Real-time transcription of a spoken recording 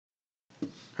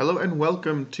Hello and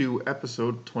welcome to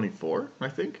episode 24, I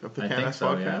think, of the CANAS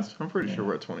podcast. Yeah. I'm pretty sure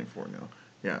we're at 24 now.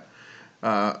 Yeah.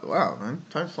 Wow, man.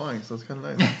 Time's flying, so it's kind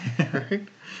of nice. Right?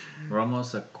 We're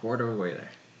almost a quarter of the way there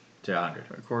to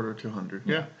 100. A quarter to 100.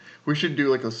 Yeah. We should do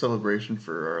like a celebration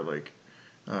for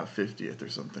our 50th or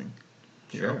something.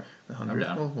 Sure. The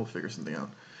 100th. We'll figure something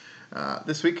out.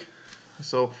 This week,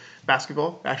 so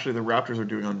basketball. Actually, the Raptors are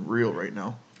doing unreal right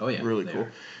now. Oh, yeah. Really cool.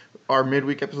 Our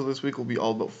midweek episode this week will be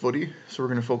all about footy. So we're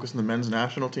going to focus on the men's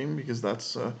national team because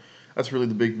that's really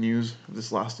the big news of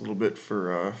this last little bit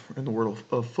for in the world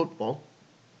of football.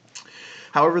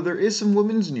 However, there is some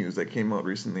women's news that came out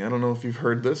recently. I don't know if you've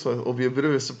heard this. So it'll be a bit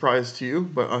of a surprise to you,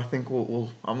 but I think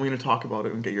I'm going to talk about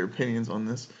it and get your opinions on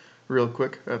this real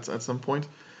quick at some point.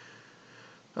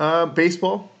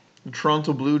 Baseball, the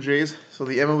Toronto Blue Jays. So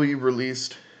the MLB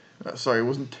released. Sorry, it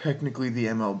wasn't technically the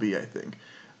MLB, I think.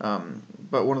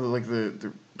 But one of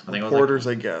the reporters,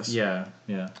 I guess. Yeah.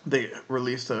 They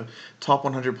released a top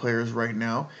 100 players right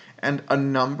now, and a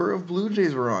number of Blue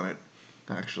Jays were on it,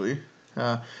 actually.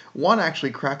 One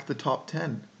actually cracked the top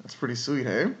 10. That's pretty sweet,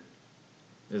 hey?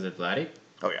 Is it Vladdy?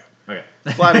 Oh, yeah. Okay.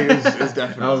 Vladdy is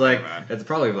definitely. I was like, man. It's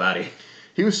probably Vladdy.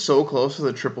 He was so close to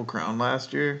the Triple Crown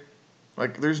last year.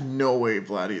 Like, there's no way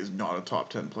Vladdy is not a top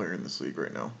 10 player in this league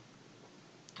right now.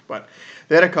 But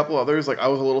they had a couple others. Like, I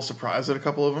was a little surprised at a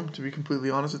couple of them, to be completely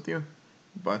honest with you.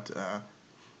 But,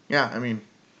 yeah, I mean,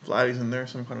 Vladdy's in there,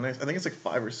 so I'm kind of nice. I think it's like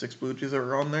 5 or 6 Blue Jays that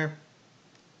were on there.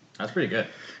 That's pretty good.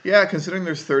 Yeah, considering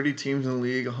there's 30 teams in the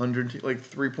league, 100, like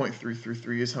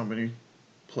 3.333 is how many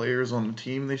players on the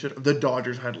team they should. The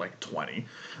Dodgers had like 20.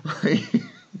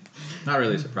 Not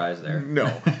really surprised there. No,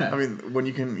 I mean when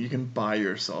you can buy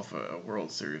yourself a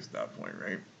World Series at that point,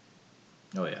 right?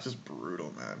 Oh yeah, it's just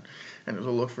brutal, man. And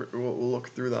we'll look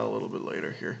through that a little bit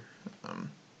later here.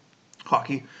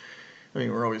 Hockey. I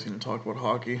mean, we're always going to talk about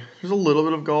hockey. There's a little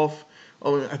bit of golf.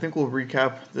 Oh, I think we'll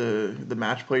recap the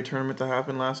match play tournament that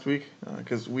happened last week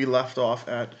because we left off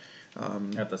at the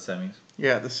semis.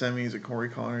 Yeah, the semis at Corey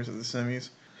Connors at the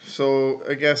semis. So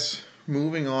I guess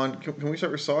moving on, can we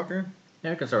start with soccer?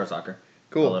 Yeah, we can start with soccer.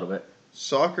 Cool. A little bit.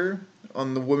 Soccer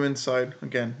on the women's side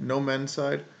again, no men's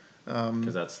side.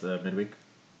 Because that's the midweek.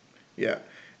 Yeah.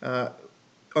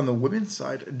 On the women's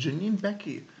side, Janine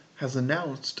Becky has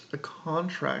announced a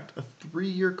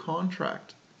 3-year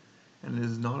contract. And it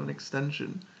is not an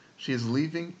extension. She is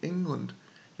leaving England,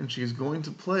 and she is going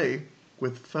to play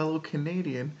with fellow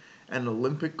Canadian and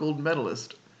Olympic gold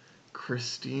medalist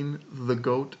Christine the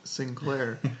Goat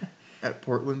Sinclair at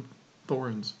Portland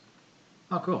Thorns.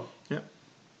 Oh, cool. Yeah.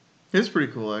 It's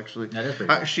pretty cool, actually. That is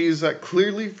pretty cool. She's,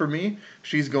 clearly, for me,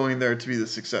 she's going there to be the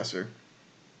successor.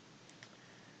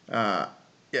 Yeah,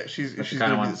 she's going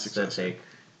to be the successor. To take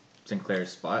Sinclair's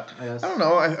spot, I guess. I don't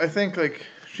know. I think,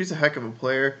 she's a heck of a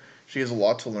player. She has a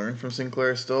lot to learn from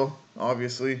Sinclair still,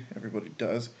 obviously. Everybody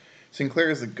does. Sinclair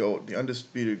is the GOAT, the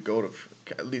undisputed GOAT of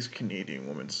at least Canadian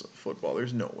women's football.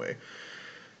 There's no way.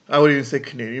 I would even say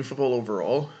Canadian football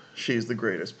overall. She's the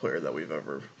greatest player that we've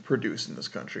ever produced in this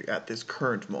country at this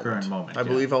current moment. I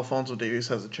believe Alphonso Davies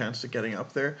has a chance of getting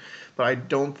up there, but I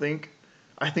think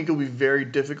it'll be very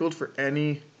difficult for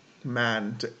any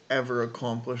man to ever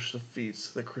accomplish the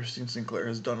feats that Christine Sinclair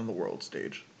has done on the world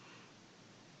stage.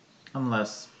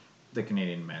 Unless the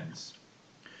Canadian men's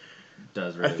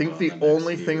does really I think well the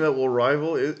only thing that will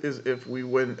rival is if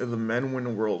the men win a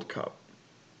World Cup.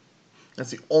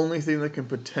 That's the only thing that can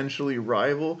potentially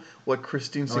rival what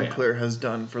Christine Sinclair has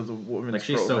done for the women's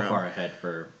she's program. So far ahead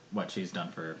for what she's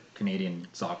done for Canadian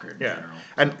soccer in general.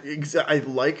 And I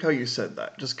like how you said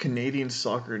that. Just Canadian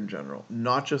soccer in general,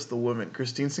 not just the women.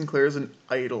 Christine Sinclair is an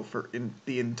idol in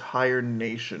the entire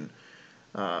nation,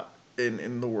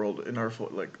 in the world, in our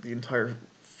the entire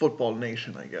football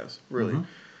nation, I guess. Really,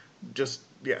 just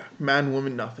man,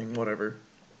 woman, nothing, whatever.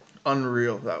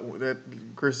 Unreal that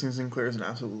Christine Sinclair is an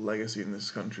absolute legacy in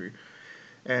this country,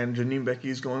 and Janine Becky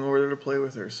is going over there to play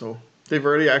with her. So they've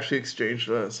actually exchanged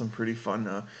some pretty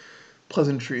fun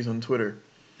pleasantries on Twitter.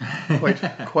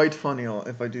 Quite funny,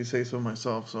 if I do say so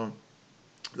myself. So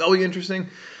that'll be interesting.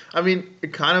 I mean,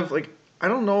 it kind of I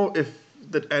don't know if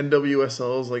the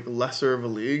NWSL is lesser of a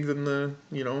league than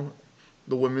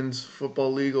the women's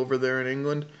football league over there in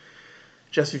England.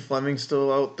 Jessie Fleming's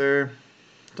still out there.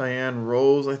 Diane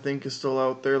Rose, I think, is still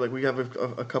out there. We have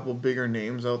a couple bigger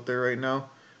names out there right now,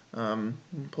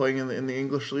 playing in the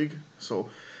English league. So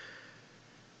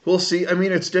we'll see. I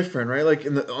mean, it's different, right?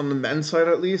 On the men's side,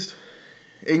 at least,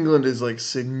 England is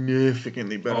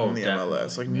significantly better than the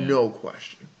MLS. No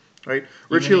question, right?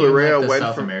 Richie Larea went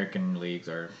South American leagues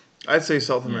are. I'd say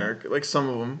South America, some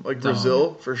of them,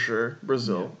 Brazil for sure.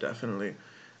 Brazil definitely.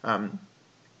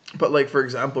 But, like, for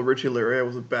example, Richie Laryea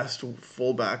was the best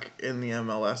fullback in the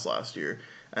MLS last year,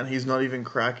 and he's not even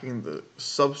cracking the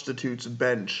substitutes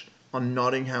bench on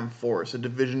Nottingham Forest, a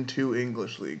Division II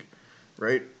English league,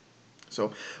 right?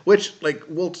 So, which, like,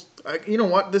 you know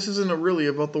what? This isn't really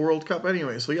about the World Cup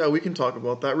anyway, so yeah, we can talk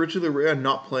about that. Richie Laryea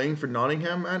not playing for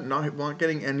Nottingham, man, not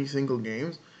getting any single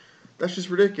games, that's just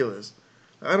ridiculous.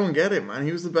 I don't get it, man.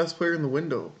 He was the best player in the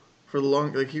window for the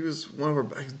long, like, he was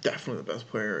he's definitely the best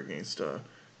player against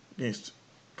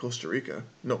Costa Rica,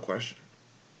 no question.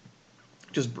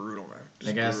 Just brutal, man.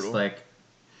 Just I guess brutal. like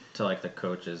to like the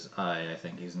coach's eye, I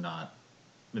think he's not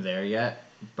there yet.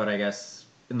 But I guess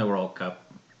in the World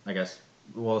Cup, I guess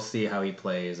we'll see how he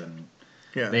plays, and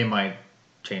they might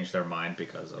change their mind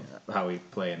because of how we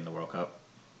play in the World Cup.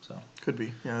 So could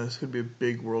be, yeah. This could be a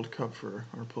big World Cup for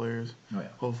our players. Oh yeah.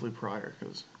 Hopefully prior,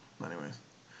 because anyways,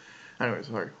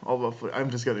 sorry. All about foot. I'm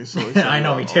just getting so excited. I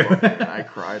know, me too. I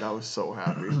cried. I was so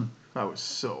happy. I was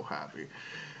so happy.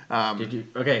 Did you?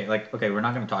 Okay, we're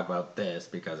not going to talk about this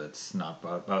because it's not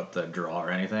about the draw or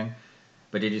anything.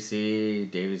 But did you see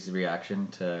Davies' reaction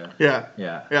to?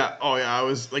 Yeah. Oh yeah, I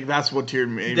was like, that's what teared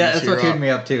me. That's what teared me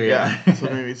up too. Yeah. That's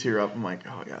what made me tear up. I'm like,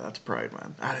 oh yeah, that's pride,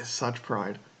 man. That is such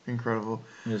pride. Incredible.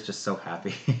 He was just so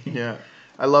happy. Yeah.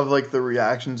 I love, like, the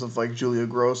reactions of, like, Julia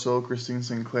Grosso, Christine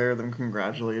Sinclair, them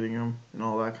congratulating him and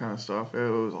all that kind of stuff. It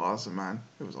was awesome, man.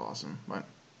 It was awesome. But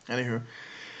anywho,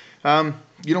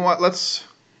 you know what?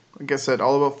 Like I said,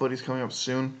 All About Footy's coming up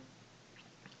soon.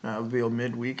 It'll be a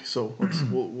midweek, so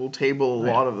we'll table a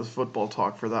lot of this football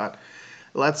talk for that.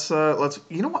 Let's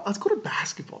you know what? Let's go to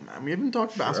basketball, man. We haven't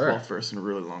talked basketball first in a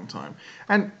really long time.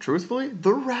 And truthfully,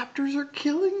 the Raptors are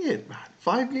killing it, man.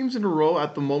 5 games in a row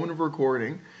at the moment of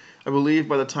recording. I believe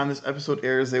by the time this episode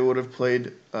airs, they would have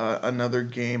played another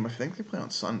game. I think they play on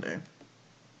Sunday.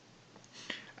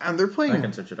 And they're playing. I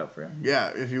can search it up for you.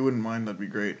 Yeah, if you wouldn't mind, that'd be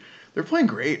great. They're playing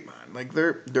great, man. Like,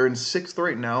 they're in 6th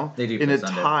right now. They do in play a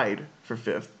Sunday. Tied for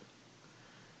 5th.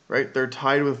 Right? They're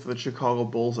tied with the Chicago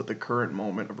Bulls at the current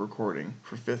moment of recording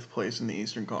for 5th place in the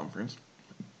Eastern Conference.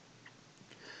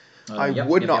 I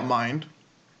would not mind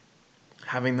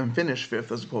having them finish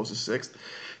 5th as opposed to 6th,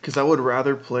 because I would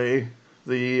rather play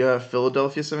the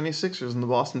Philadelphia 76ers and the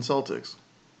Boston Celtics,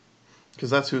 because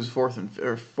that's who's 4th and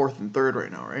 3rd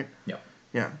right now, right? Yep.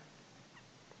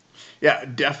 Yeah,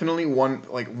 definitely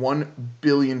 1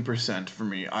 billion% for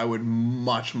me. I would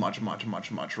much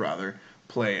rather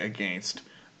play against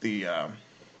the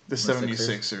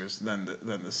 76ers than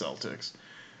the Celtics.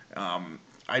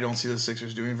 I don't see the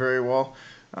Sixers doing very well.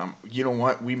 You know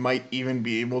what? We might even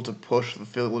be able to push the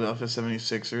Philadelphia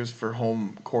 76ers for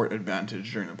home court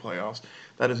advantage during the playoffs.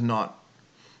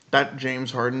 That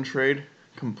James Harden trade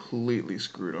completely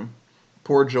screwed him.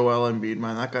 Poor Joel Embiid,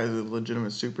 man. That guy's a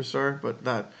legitimate superstar, but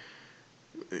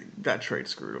that trade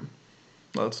screwed him.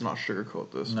 Let's not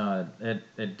sugarcoat this. No,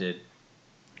 it did.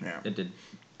 Yeah. It did.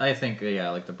 I think,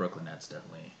 like the Brooklyn Nets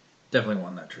definitely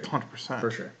won that trade. 100%. For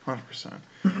sure.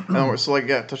 100%.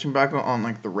 So, touching back on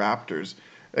like, the Raptors,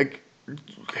 like,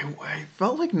 I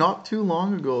felt like not too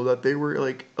long ago that they were,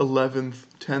 like, 11th,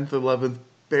 10th, 11th,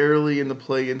 barely in the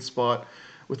play-in spot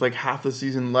with, like, half the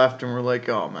season left, and we're like,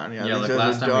 oh, man, these like guys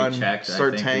last are time done. we checked,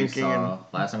 Start I think tanking.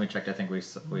 last time we checked, I think we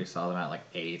saw them at,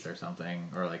 like, 8th or something,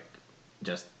 or, like,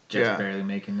 just barely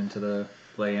making into the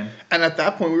play-in. And at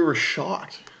that point, we were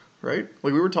shocked. Right?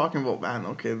 Like, we were talking about, man,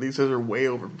 okay, these guys are way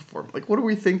overperformed. Like, what are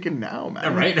we thinking now,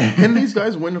 man? Right? Can these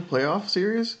guys win a playoff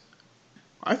series?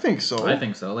 I think so.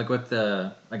 Like, with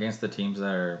against the teams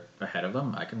that are ahead of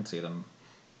them, I can see them,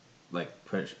 like,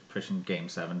 pushing Game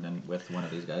 7 and with one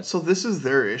of these guys. So this is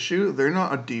their issue. They're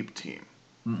not a deep team.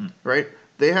 Right?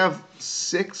 They have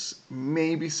 6,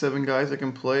 maybe 7 guys that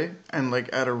can play, and,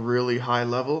 like, at a really high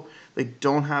level. They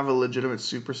don't have a legitimate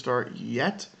superstar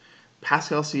yet.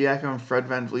 Pascal Siakam and Fred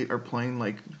VanVleet are playing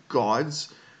like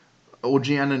gods. OG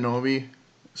Anunoby,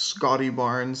 Scotty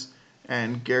Barnes,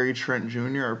 and Gary Trent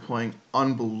Jr. are playing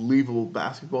unbelievable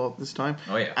basketball at this time.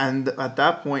 Oh yeah. And at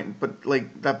that point, but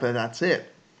that's it.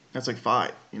 That's like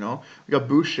 5. You know, we got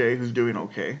Boucher who's doing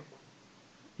okay.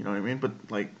 You know what I mean? But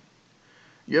like,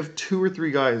 you have 2 or 3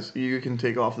 guys you can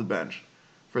take off the bench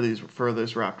for this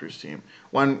Raptors team.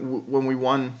 When we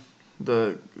won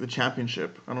the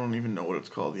championship, I don't even know what it's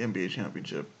called, the NBA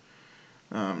championship.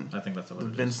 I think that's what it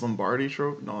is. Vince Lombardi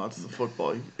trophy? No, that's the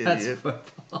football, you idiot. That's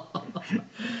football.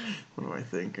 What am I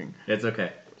thinking? It's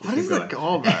okay. What is it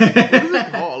called, man? What is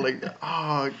it called? Like,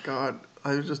 oh god,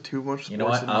 I was just too much sports. You know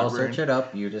what? In my I'll brain. search it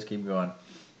up. You just keep going.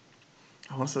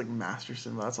 I want to say like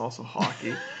Masterson, but that's also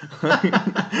hockey.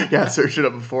 Yeah, search it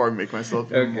up before I make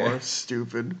myself even more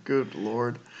stupid. Good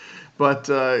lord. But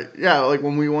like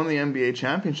when we won the NBA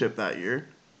championship that year,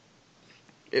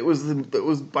 it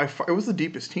was by far it was the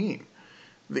deepest team.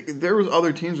 There was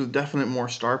other teams with definite more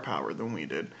star power than we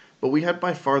did, but we had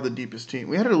by far the deepest team.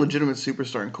 We had a legitimate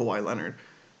superstar in Kawhi Leonard,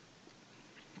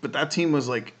 but that team was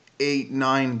like 8,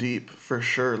 9 deep for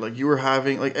sure. Like you were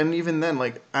having and even then,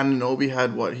 like Anunoby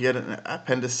had what? He had an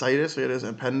appendicitis. He had his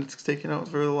appendix taken out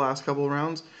for the last couple of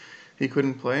rounds. He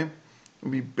couldn't play.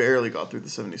 We barely got through the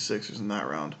 76ers in that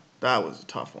round. That was a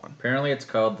tough one. Apparently, it's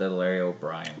called the Larry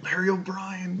O'Brien. Larry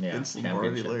O'Brien. Yeah, It's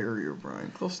Lombardi Larry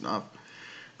O'Brien. Close enough.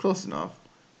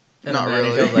 And Not then really.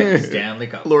 He goes like Stanley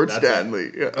Cup. Lord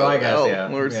Stanley. Yeah. Oh, I guess, yeah.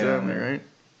 Lord Stanley, right?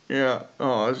 Yeah.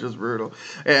 Oh, it's just brutal.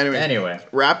 Anyway,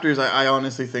 Raptors, I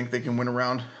honestly think they can win a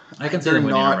round. I can see them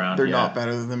winning a round. They're not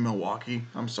better than Milwaukee.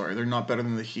 I'm sorry. They're not better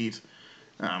than the Heat.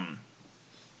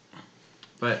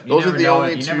 But you never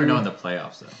know in the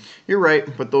playoffs, though. You're right,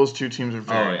 but those two teams are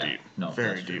very deep. No,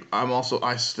 very deep.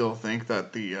 I still think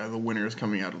that the winner is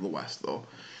coming out of the West, though.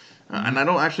 And I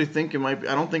don't actually think it might be.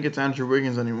 I don't think it's Andrew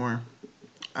Wiggins anymore.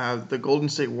 The Golden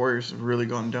State Warriors have really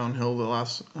gone downhill the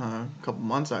last couple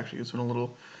months. Actually, it's been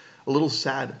a little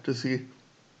sad to see.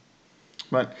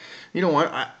 But you know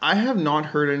what? I have not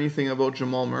heard anything about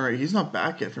Jamal Murray. He's not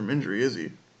back yet from injury, is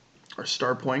he? Our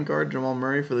star point guard, Jamal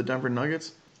Murray, for the Denver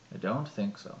Nuggets. I don't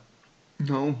think so.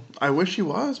 No, I wish he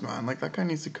was, man. Like that guy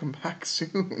needs to come back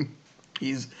soon.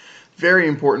 He's very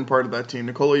important part of that team.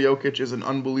 Nikola Jokic is an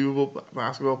unbelievable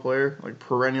basketball player, like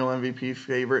perennial MVP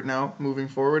favorite now moving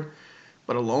forward.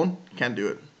 But alone, can't do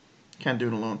it. Can't do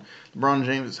it alone. LeBron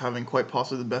James is having quite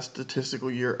possibly the best statistical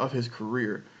year of his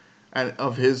career. And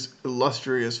of his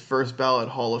illustrious first ballot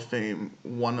Hall of Fame,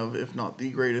 one of, if not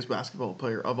the greatest basketball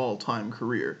player of all time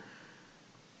career.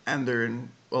 And they're in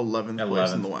 11th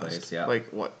place in the West. Yeah. Like,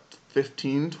 what,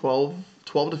 12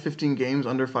 to 15 games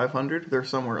under 500? They're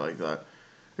somewhere like that.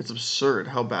 It's absurd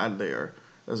how bad they are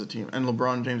as a team. And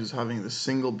LeBron James is having the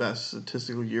single best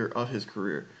statistical year of his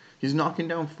career. He's knocking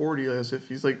down 40 as if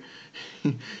he's like...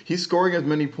 he's scoring as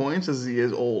many points as he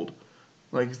is old.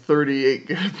 Like 38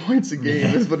 points a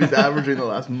game is what he's averaging the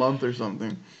last month or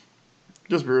something.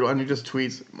 Just brutal. And he just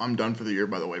tweets, "I'm done for the year,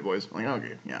 by the way, boys." I'm like,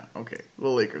 okay, yeah, okay. The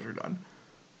Lakers are done.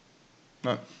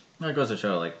 It goes to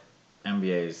show, like,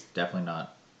 NBA is definitely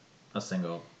not a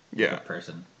single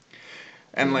person.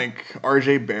 And, like,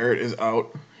 RJ Barrett is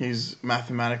out. He's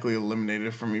mathematically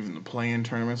eliminated from even the play-in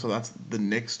tournament, so that's the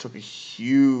Knicks took a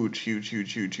huge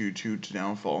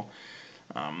downfall.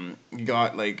 You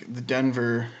got, like, the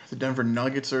Denver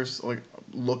Nuggets are, like,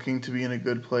 looking to be in a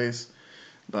good place.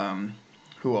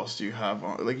 Who else do you have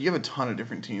on? Like, you have a ton of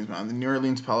different teams, man. The New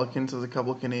Orleans Pelicans has a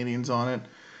couple of Canadians on it.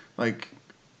 Like,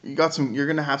 you're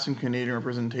going to have some Canadian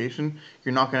representation.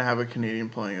 You're not going to have a Canadian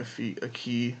playing a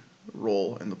key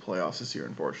role in the playoffs this year,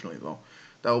 unfortunately, though.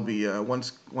 That will be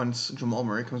once Jamal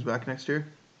Murray comes back next year,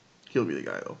 he'll be the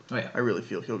guy, though. Oh, yeah. I really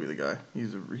feel he'll be the guy.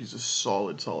 He's a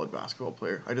solid basketball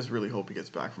player. I just really hope he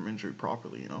gets back from injury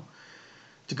properly, you know.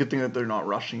 It's a good thing that they're not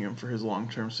rushing him for his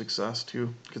long-term success,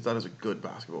 too, because that is a good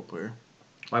basketball player.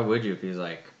 Why would you if he's,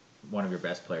 like, one of your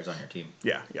best players on your team?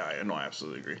 Yeah, I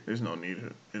absolutely agree. There's no need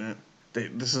in it.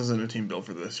 This isn't a team built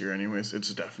for this year anyways.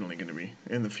 It's definitely going to be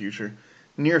in the future.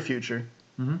 Near future.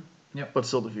 Mm-hmm. Yep. But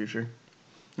still the future.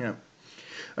 Yeah.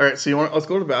 All right, so let's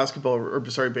go to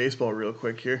baseball real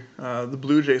quick here. The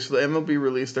Blue Jays, so the MLB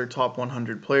released their top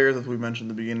 100 players, as we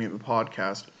mentioned at the beginning of the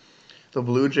podcast. The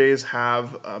Blue Jays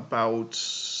have about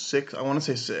 6, I want to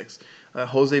say 6.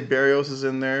 Jose Barrios is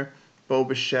in there, Bo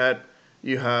Bichette.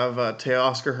 You have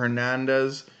Teoscar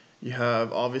Hernandez. You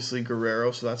have, obviously,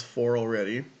 Guerrero, so that's 4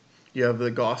 already. You have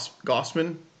the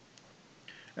Gossman.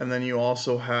 And then you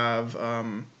also have,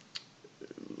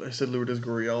 I said Lourdes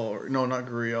Gurriel. No, not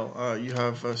Gurriel. You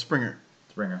have Springer.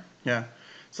 Yeah.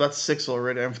 So that's 6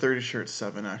 already. I'm 30 sure it's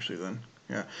 7, actually, then.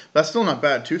 Yeah. That's still not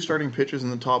bad. 2 starting pitchers in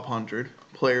the top 100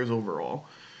 players overall.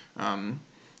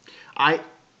 I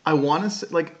want to say,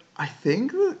 like, I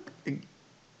think that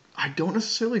I don't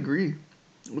necessarily agree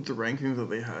with the rankings that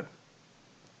they had.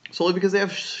 Solely because they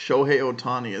have Shohei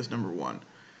Ohtani as number 1.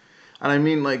 And I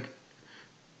mean, like,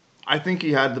 I think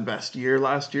he had the best year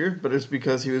last year, but it's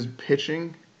because he was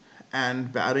pitching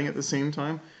and batting at the same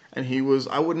time. And he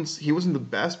wasn't the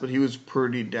best, but he was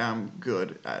pretty damn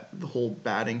good at the whole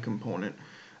batting component.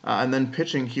 And then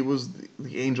pitching, he was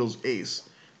the Angels' ace.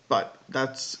 But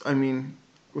that's, I mean,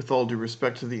 with all due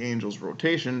respect to the Angels'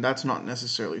 rotation, that's not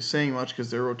necessarily saying much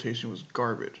because their rotation was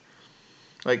garbage.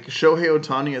 Like, Shohei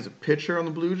Ohtani as a pitcher on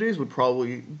the Blue Jays would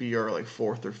probably be our, like,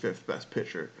 4th or 5th best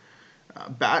pitcher.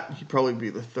 Bat, he'd probably be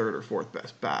the 3rd or 4th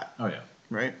best bat. Oh, yeah.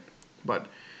 Right? But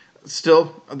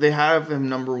still, they have him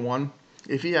number 1.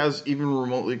 If he has even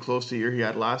remotely close to the year he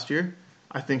had last year,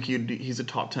 I think he's a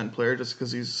top 10 player just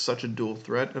because he's such a dual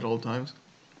threat at all times.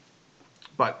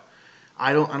 But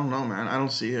I don't know, man. I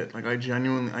don't see it. Like, I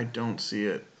don't see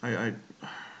it.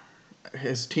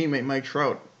 His teammate Mike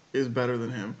Trout is better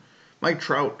than him. Mike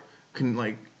Trout can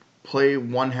like play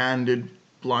one-handed,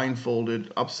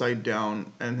 blindfolded, upside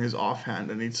down, and his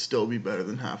offhand, and he'd still be better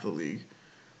than half the league.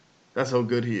 That's how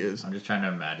good he is. I'm just trying to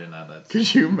imagine that.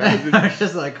 Could you imagine? I'm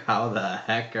just like, how the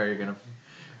heck are you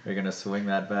gonna swing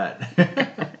that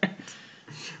bat?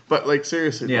 But like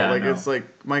seriously, yeah, though, like it's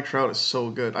like Mike Trout is so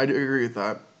good. I do agree with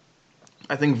that.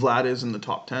 I think Vlad is in the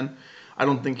top 10. I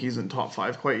don't think he's in top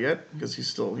 5 quite yet because he's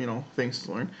still, things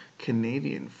to learn.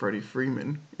 Canadian Freddie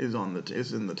Freeman is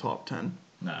in the top 10.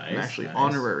 Nice. And actually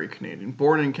honorary Canadian,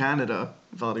 born in Canada,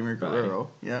 Vladimir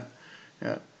Guerrero. Right.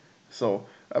 Yeah. So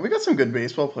we got some good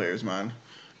baseball players, man.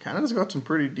 Canada's got some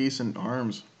pretty decent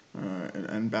arms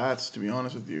and bats, to be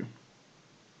honest with you.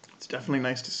 It's definitely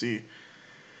nice to see.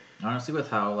 Honestly, with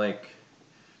how like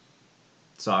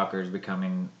soccer is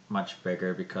becoming much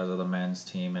bigger because of the men's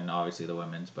team and obviously the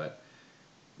women's, but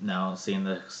now seeing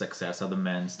the success of the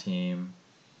men's team,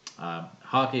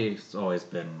 hockey's always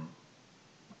been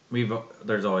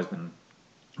there's always been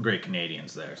great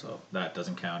Canadians there, so that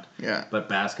doesn't count. Yeah. But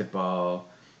basketball,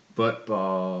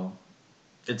 football,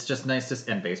 it's just nice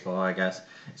and baseball, I guess.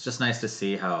 It's just nice to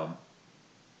see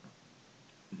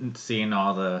seeing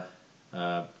all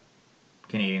the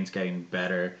Canadians getting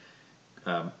better,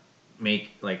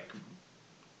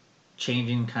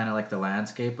 changing kind of like the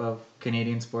landscape of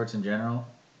Canadian sports in general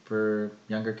for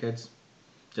younger kids.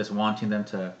 Just wanting them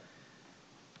to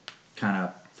kind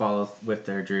of follow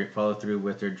through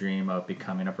with their dream of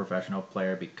becoming a professional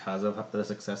player because of the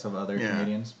success of other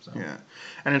Canadians. So. Yeah,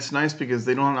 and it's nice because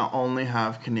they don't only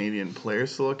have Canadian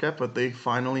players to look at, but they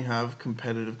finally have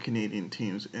competitive Canadian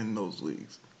teams in those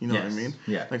leagues. You know what I mean?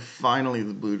 Yeah. Like finally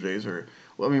the Blue Jays are.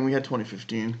 Well, I mean, we had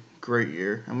 2015, great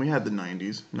year, and we had the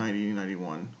 90s, 90,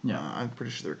 91. Yeah. I'm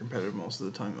pretty sure they're competitive most of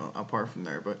the time, apart from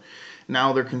there. But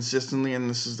now they're consistently, and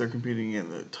they're competing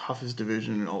in the toughest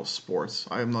division in all sports.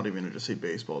 I am not even going to just say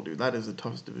baseball, dude. That is the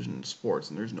toughest division in sports,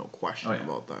 and there's no question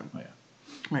about that. Oh, yeah.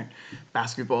 Right.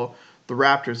 Basketball, the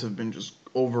Raptors have been just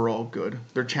overall good.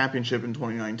 Their championship in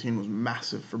 2019 was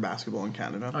massive for basketball in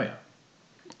Canada. Oh, yeah.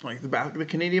 Like, the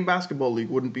Canadian Basketball League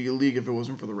wouldn't be a league if it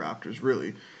wasn't for the Raptors,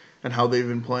 really. And how they've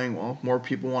been playing well. More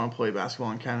people want to play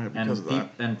basketball in Canada because of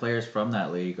that. And players from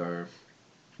that league are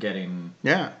getting...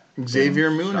 Yeah.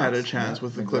 Xavier Moon had a shots. chance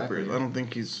with the Clippers. Yeah. I don't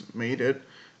think he's made it.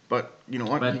 But you know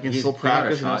what? But he can still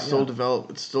practice and still yeah.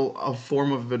 develop. It's still a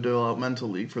form of a developmental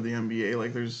league for the NBA.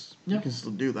 Like, you can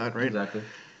still do that, right? Exactly.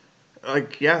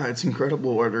 Like, yeah, it's incredible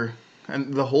order.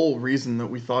 And the whole reason that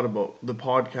we thought about the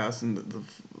podcast and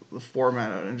the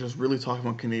format and just really talking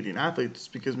about Canadian athletes is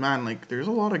because, man, like, there's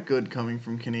a lot of good coming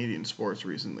from Canadian sports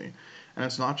recently. And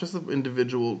it's not just the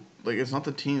individual, like, it's not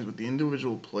the teams, but the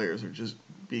individual players are just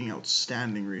being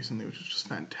outstanding recently, which is just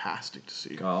fantastic to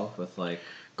see. Golf,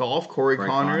 Corey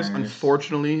Connors,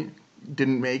 unfortunately,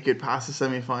 didn't make it past the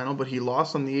semifinal, but he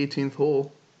lost on the 18th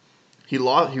hole. He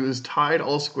was tied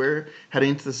all square heading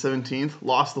into the 17th,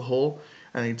 lost the hole,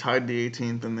 and he tied the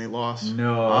 18th, and they lost.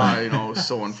 No. It was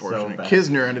so unfortunate. So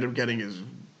Kisner ended up getting his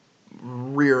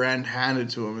rear end handed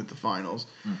to him at the finals.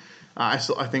 I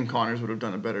think Connors would have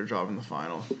done a better job in the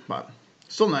final, but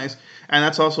still nice. And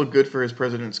that's also good for his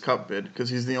President's Cup bid because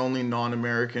he's the only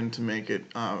non-American to make it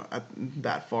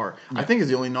that far. Yeah. I think he's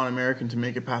the only non-American to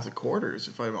make it past the quarters,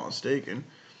 if I'm not mistaken,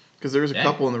 because there was a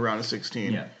couple in the round of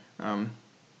 16. Yeah.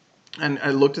 And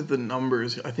I looked at the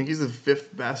numbers. I think he's the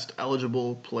 5th best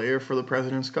eligible player for the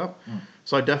President's Cup.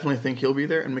 So I definitely think he'll be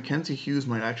there. And Mackenzie Hughes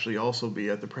might actually also be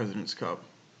at the President's Cup.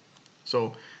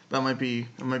 So that might be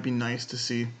nice to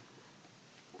see.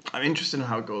 I'm interested in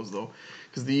how it goes, though,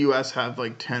 because the U.S. have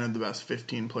like 10 of the best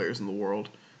 15 players in the world.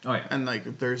 Oh, yeah. And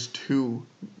like there's two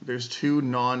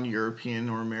non-European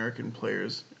or American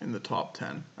players in the top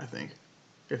 10, I think,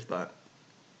 if that.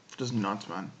 Just nuts,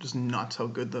 man. Just nuts how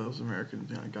good those American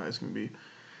guys can be.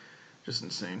 Just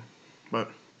insane.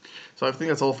 But so I think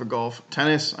that's all for golf.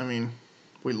 Tennis, I mean,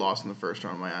 we lost in the first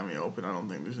round of Miami Open. I don't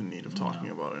think there's a need of talking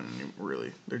about it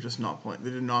really. They're just not playing.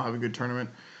 They did not have a good tournament.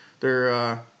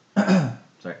 They're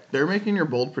Sorry. They're making your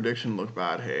bold prediction look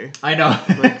bad, hey? I know.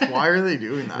 Like, why are they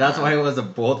doing that? That's why it was a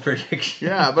bold prediction.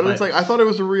 Yeah, but it's like I thought it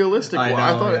was a realistic one.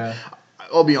 I thought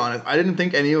I'll be honest. I didn't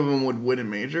think any of them would win a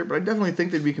major, but I definitely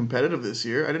think they'd be competitive this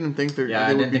year. I didn't think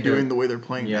they would be doing the way they're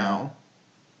playing now.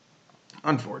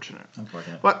 Unfortunate.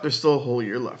 But there's still a whole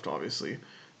year left, obviously.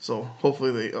 So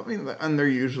hopefully and they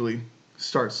usually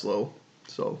start slow.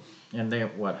 So. And they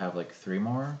have like 3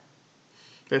 more?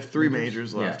 They have 3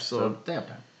 majors left. So they have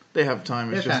time. They have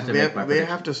time. It's just they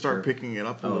have to start picking it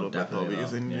up a little bit though,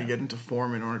 because they need to get into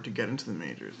form in order to get into the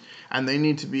majors, and they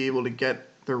need to be able to get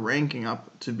their ranking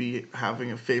up to be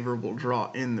having a favorable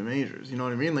draw in the majors. You know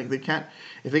what I mean? Like they can't,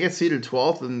 if they get seeded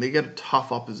 12th, then they get a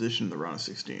tough opposition in the round of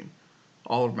 16,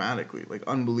 automatically, like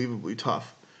unbelievably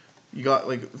tough. You got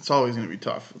like it's always going to be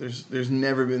tough. There's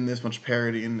never been this much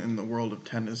parity in the world of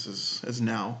tennis as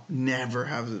now. Never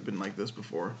has it been like this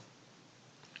before.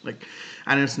 Like,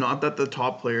 and it's not that the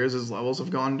top players' levels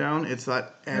have gone down. It's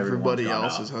that everybody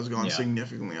else's has gone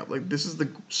significantly up. Like this is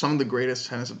some of the greatest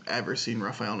tennis I've ever seen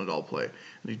Rafael Nadal play,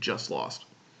 and he just lost.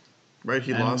 Right,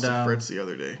 he lost to Fritz the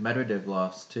other day. Medvedev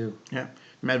lost too. Yeah,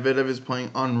 Medvedev is playing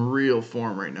unreal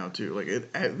form right now too. Like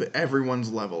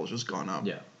everyone's level has just gone up.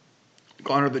 Yeah,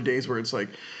 gone are the days where it's like,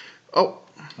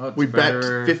 we bet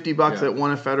 $50 that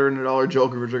one of Federer, Nadal, or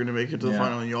Djokovic are going to make it to the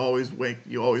final, and you always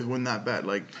win that bet.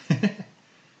 Like.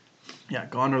 Yeah,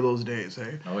 gone are those days,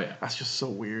 hey? Oh, yeah. That's just so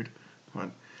weird. But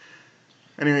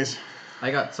anyways.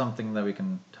 I got something that we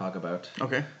can talk about.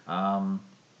 Okay.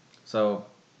 So,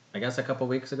 I guess a couple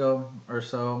weeks ago or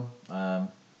so,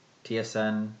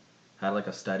 TSN had like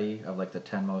a study of like the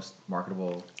 10 most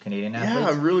marketable Canadian athletes. Yeah,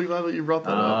 I'm really glad that you brought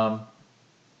that up.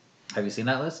 Have you seen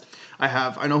that list? I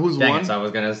have. I know who's Dang won. It, so I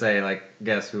was going to say, like,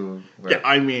 guess who. Yeah,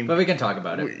 I mean. But we can talk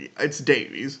about it. It's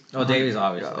Davies. Oh, Davies,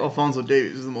 obviously. Yeah, Alphonso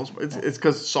Davies is the most. It's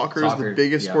because soccer is the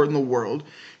biggest sport in the world.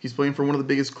 He's playing for one of the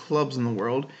biggest clubs in the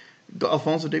world.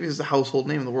 Alphonso Davies is a household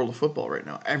name in the world of football right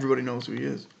now. Everybody knows who he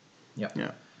is. Yep.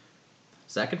 Yeah.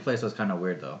 Second place was kind of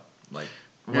weird, though. Like,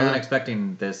 I wasn't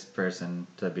expecting this person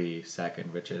to be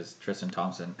second, which is Tristan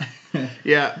Thompson.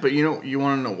 Yeah, but you want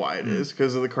to know why it is?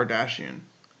 Because of the Kardashian.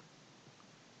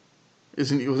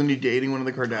 Wasn't he dating one of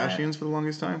the Kardashians for the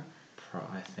longest time?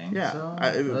 I think so.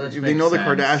 If they know the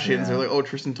Kardashians, they're like, oh,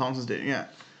 Tristan Thompson's dating. Yeah.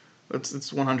 That's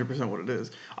 100% what it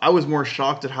is. I was more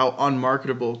shocked at how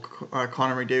unmarketable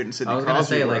Connor McDavid and Sidney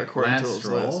Crosby were according to those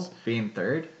lists. Being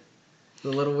third is a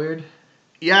little weird.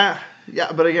 Yeah,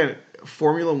 but again,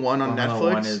 Formula 1 on Netflix.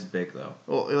 Formula 1 is big, though.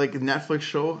 Well, like, the Netflix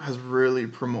show has really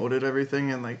promoted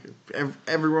everything, and, like,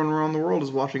 everyone around the world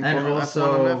is watching Formula 1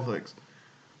 on Netflix.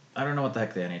 I don't know what the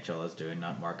heck the NHL is doing,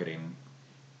 not marketing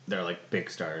their, like, big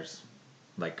stars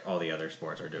like all the other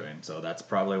sports are doing. So that's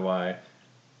probably why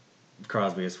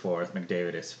Crosby is 4th,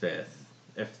 McDavid is 5th.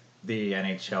 If the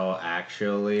NHL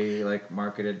actually, like,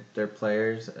 marketed their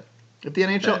players... If the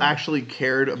NHL actually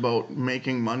cared about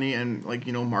making money and, like,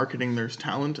 marketing their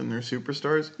talent and their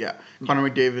superstars, yeah, Connor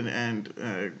McDavid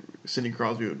and Sidney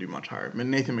Crosby would be much higher.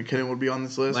 Nathan McKinnon would be on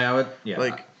this list. Like, I would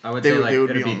say it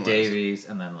would be Davies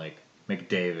and then, like,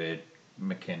 McDavid,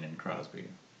 McKinnon, Crosby.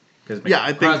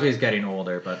 Because Crosby's getting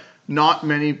older, but... Not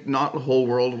the whole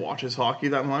world watches hockey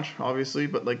that much, obviously,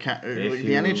 but the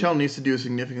NHL needs to do a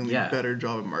significantly better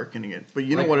job of marketing it. But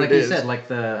you know what it is. Like you said, like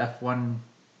the F1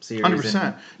 series.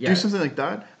 100%. Do something like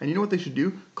that, and you know what they should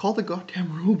do? Call the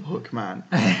goddamn rule book, man.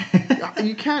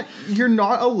 You're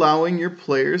not allowing your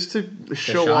players to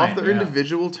show off their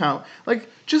individual talent. Like,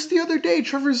 just the other day,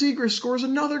 Trevor Zegras scores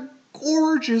another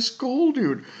gorgeous goal,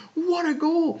 dude. What a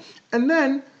goal. And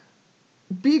then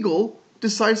Beagle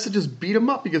decides to just beat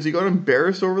him up because he got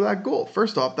embarrassed over that goal.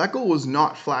 First off, that goal was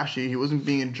not flashy. He wasn't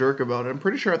being a jerk about it. I'm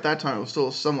pretty sure at that time it was still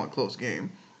a somewhat close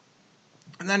game.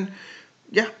 And then,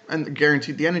 and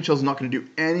guaranteed the NHL is not going to do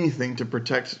anything to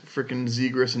protect freaking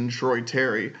Zegras and Troy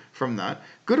Terry from that.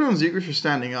 Good on Zegras for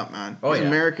standing up, man. He's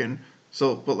American.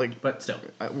 So, but still.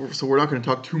 So we're not going to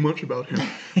talk too much about him.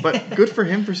 But good for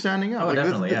him for standing up.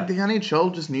 Definitely, the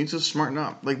NHL just needs to smarten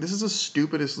up. Like, this is the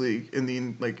stupidest league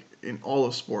in all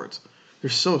of sports. They're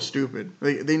so stupid.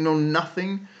 They know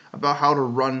nothing about how to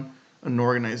run an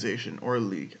organization or a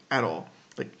league at all.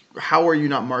 Like, how are you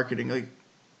not marketing? Like,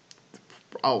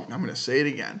 I'm going to say it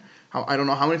again. I don't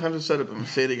know how many times I've said it, but I'm going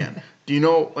to say it again. Do you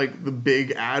know, like, the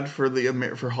big ad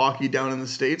for hockey down in the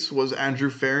States was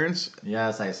Andrew Ference?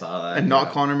 Yes, I saw that. And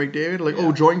not Connor McDavid?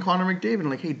 Like, join Connor McDavid.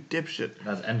 And like, hey, dipshit.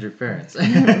 That's Andrew Ference.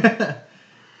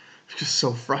 It's just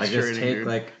so frustrating, just take,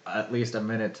 like, at least a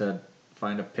minute to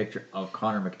find a picture of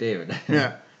Connor McDavid.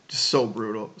 Yeah, just so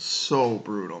brutal. So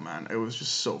brutal, man. It was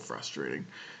just so frustrating.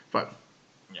 But...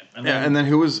 And then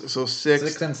who was... So 6...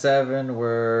 6 and 7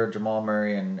 were Jamal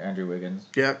Murray and Andrew Wiggins.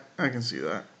 Yeah, I can see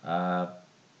that.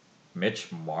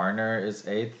 Mitch Marner is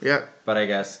 8th. Yeah. But I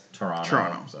guess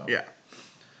Toronto. So.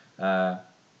 Yeah.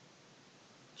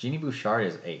 Jeannie Bouchard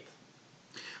is 8th.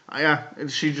 Yeah,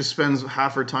 she just spends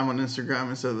half her time on Instagram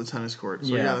instead of the tennis court.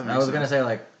 So yeah, that makes I was sense. going to say,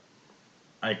 like,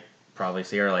 I probably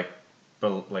see her, like,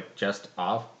 just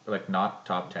off, like, not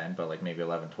top 10, but, like, maybe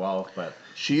 11, 12, but...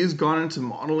 She has gone into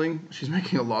modeling. She's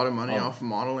making a lot of money off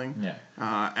modeling.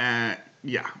 Yeah. And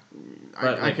Yeah,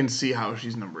 But, I can see how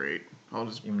she's number 8. I'll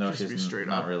just even though be she's straight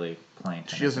not up. really playing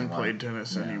tennis. She hasn't played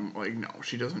tennis anymore. Like, no,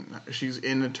 she doesn't. She's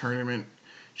in a tournament.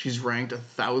 She's ranked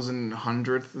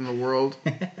 1,100th in the world.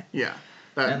 Yeah,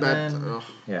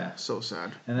 so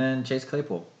sad. And then Chase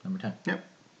Claypool, number 10. Yep.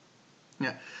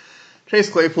 Yeah. Chase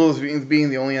Claypool is being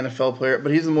the only NFL player,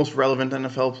 but he's the most relevant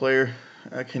NFL player,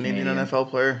 Canadian NFL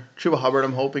player. Chuba Hubbard,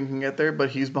 I'm hoping, can get there, but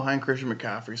he's behind Christian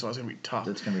McCaffrey, so it's going to be tough.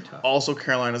 It's going to be tough. Also,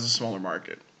 Carolina's a smaller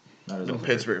market than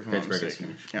Pittsburgh, if I'm not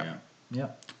mistaken. Is huge. Yeah.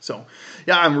 So,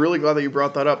 yeah, I'm really glad that you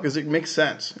brought that up because it makes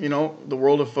sense. You know, the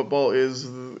world of football is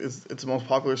it's the most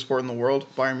popular sport in the world.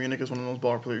 Bayern Munich is one of the most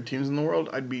popular teams in the world.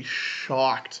 I'd be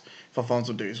shocked if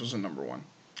Alphonso Davies was in number 1.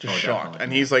 Just shocked.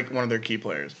 And he's like one of their key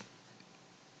players.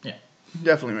 Yeah.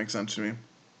 Definitely makes sense to me.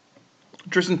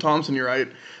 Tristan Thompson, you're right.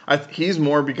 He's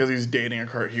more because he's dating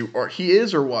he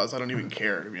is or was. I don't even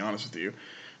care, to be honest with you.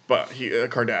 But a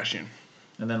Kardashian.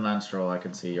 And then Lance Stroll, I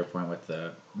can see your point with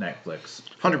the Netflix.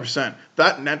 100%.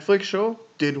 That Netflix show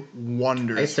did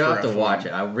wonders. I still have to watch it.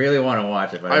 I really want to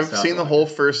watch it. But I've seen the whole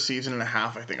first season and a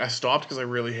half, I think. I stopped because I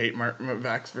really hate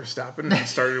Max Verstappen and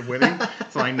started winning.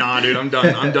 So I'm like, nah, dude, I'm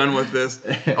done. I'm done with this.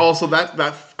 Also,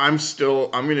 I'm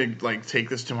going to like take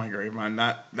this to my grave, man.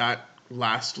 That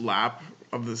last lap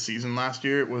of the season last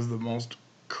year was the most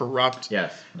corrupt.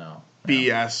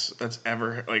 BS that's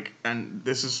ever and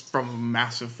this is from a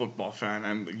massive football fan,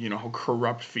 and you know how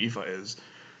corrupt FIFA is.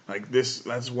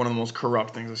 That's one of the most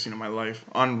corrupt things I've seen in my life.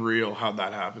 Unreal how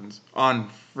that happens.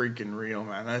 Unfreaking real,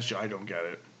 man. I don't get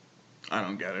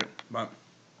it. But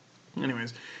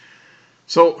anyways,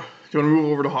 so do you want to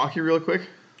move over to hockey real quick?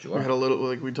 Sure. We had a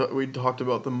little we talked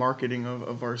about the marketing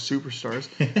of our superstars.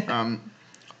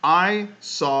 I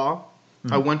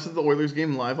went to the Oilers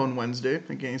game live on Wednesday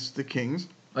against the Kings.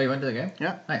 Oh, you went to the game?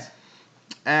 Yeah. Nice.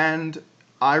 And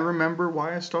I remember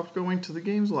why I stopped going to the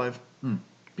games live.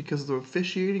 Because the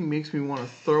officiating makes me want to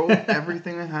throw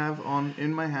everything I have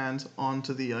in my hands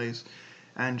onto the ice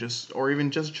or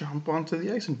even just jump onto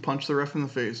the ice and punch the ref in the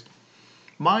face.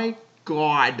 My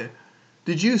God.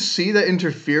 Did you see that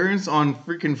interference on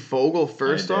freaking Fogle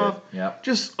first off? Yep.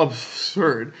 Just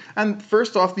absurd. And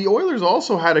first off, the Oilers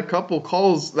also had a couple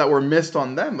calls that were missed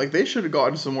on them. Like, they should have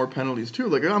gotten some more penalties too.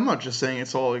 Like, I'm not just saying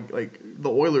it's all like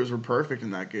the Oilers were perfect in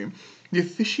that game. The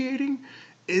officiating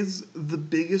is the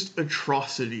biggest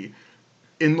atrocity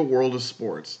in the world of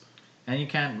sports. And you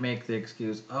can't make the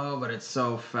excuse, oh, but it's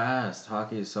so fast.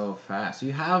 Hockey is so fast.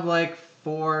 You have like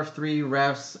 3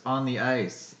 refs on the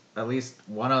ice. At least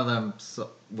one of them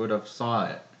would have saw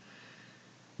it.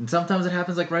 And sometimes it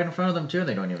happens like right in front of them too, and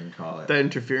they don't even call it. That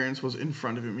interference was in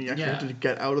front of him. He actually had to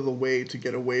get out of the way to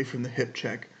get away from the hip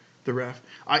check, the ref.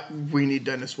 We need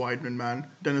Dennis Weidman, man.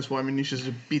 Dennis Weidman needs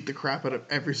to beat the crap out of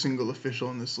every single official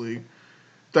in this league.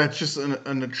 That's just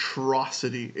an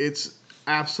atrocity. It's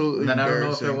absolutely embarrassing. I don't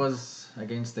know if it was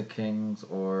against the Kings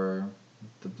or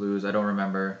the Blues. I don't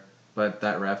remember. But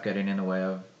that ref getting in the way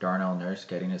of Darnell Nurse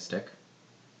getting his stick.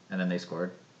 And then they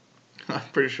scored. I'm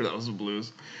pretty sure that was the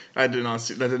Blues. I did not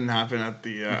see that. Didn't happen at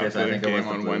the game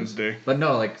on Wednesday. But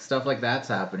no, like stuff like that's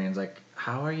happening. It's like,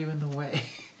 how are you in the way?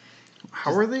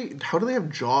 How do they have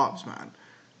jobs, man?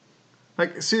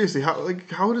 Like, seriously,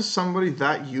 how does somebody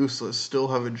that useless still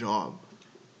have a job?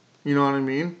 You know what I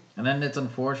mean? And then it's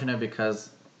unfortunate because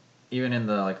even in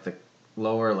the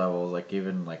lower levels, like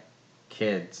even like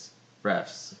kids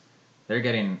refs, they're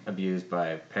getting abused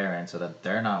by parents so that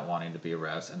they're not wanting to be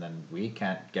refs, and then we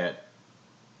can't get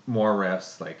more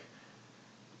refs.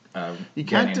 You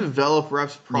can't develop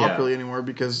refs properly anymore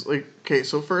because,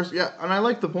 so first, and I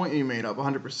like the point you made up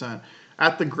 100%.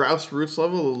 At the grassroots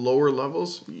level, the lower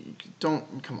levels,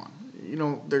 come on. You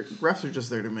know, refs are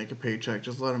just there to make a paycheck.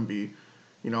 Just let them be.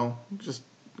 You know, just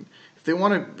if they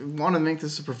want to make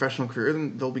this a professional career,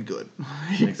 then they'll be good.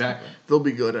 Exactly. They'll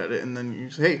be good at it, and then you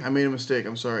say, "Hey, I made a mistake.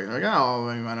 I'm sorry." They're like,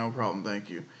 "Oh, no problem.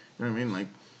 Thank you." You know what I mean? Like,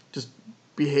 just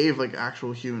behave like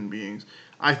actual human beings.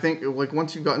 I think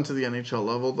once you got into the NHL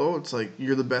level, though, it's like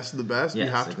you're the best of the best. Yes,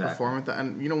 you have to perform at that,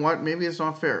 and you know what? Maybe it's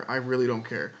not fair. I really don't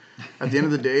care. At the end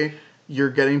of the day, you're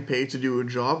getting paid to do a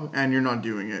job, and you're not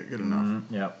doing it good enough.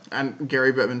 Mm-hmm. Yeah. And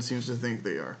Gary Bettman seems to think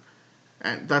they are.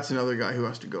 And that's another guy who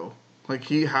has to go.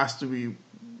 He has to be...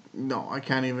 No, I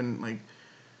can't even...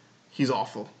 he's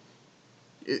awful.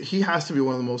 He has to be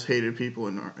one of the most hated people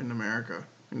in America,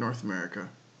 in North America.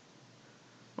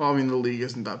 Well, I mean, the league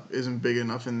isn't big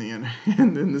enough in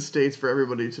the States for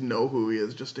everybody to know who he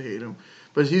is just to hate him.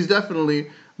 But he's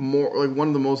definitely more one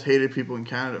of the most hated people in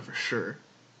Canada for sure.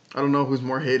 I don't know who's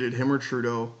more hated, him or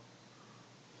Trudeau.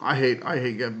 I hate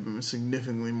Bettman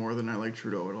significantly more than I like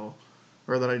Trudeau at all.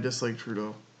 Or that I dislike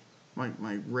Trudeau.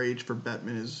 my rage for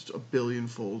Bettman is a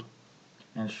billionfold.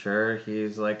 And sure,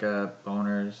 he's like a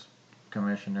owner's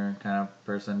commissioner kind of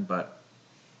person, but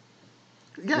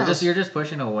yeah, you're just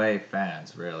pushing away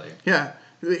fans, really. Yeah,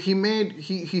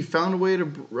 he found a way to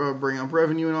bring up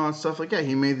revenue and all that stuff. Like, yeah,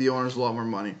 he made the owners a lot more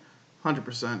money,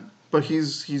 100%. But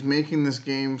he's making this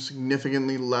game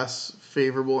significantly less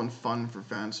favorable and fun for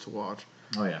fans to watch.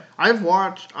 Oh yeah.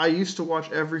 I used to watch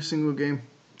every single game.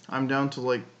 I'm down to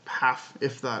like half,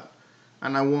 if that.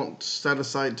 And I won't set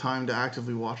aside time to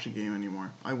actively watch a game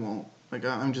anymore. I won't. Like,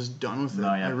 I'm just done with it.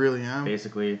 Yeah. I really am.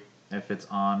 Basically, if it's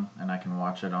on and I can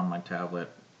watch it on my tablet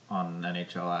on an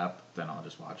NHL app, then I'll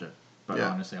just watch it. But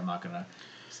honestly, I'm not going to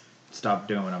stop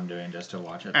doing what I'm doing just to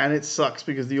watch it. And it sucks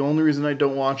because the only reason I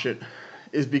don't watch it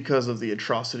is because of the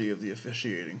atrocity of the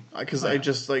officiating. Because I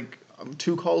just, like,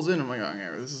 2 calls in, I'm like,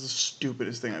 oh, this is the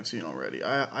stupidest thing I've seen already.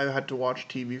 I had to watch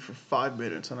TV for 5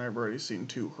 minutes, and I've already seen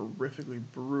 2 horrifically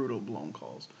brutal blown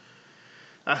calls.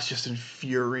 That's just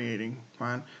infuriating,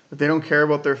 man. If they don't care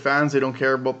about their fans, they don't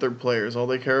care about their players. All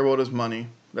they care about is money.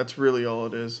 That's really all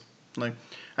it is. Like,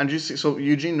 and you see, so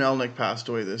Eugene Melnyk passed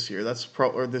away this year.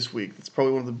 Or this week. That's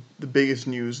probably one of the biggest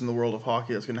news in the world of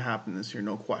hockey that's going to happen this year,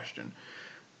 no question.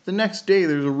 The next day,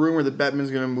 there's a rumor that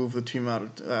Bettman's going to move the team out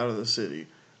of the city.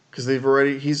 Because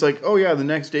he's like, oh yeah, the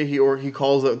next day he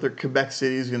calls out that Quebec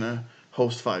City is going to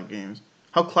host 5 games.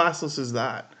 How classless is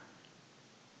that?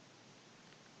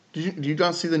 Did you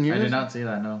not see the news? I did not see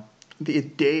that, no. The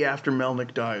day after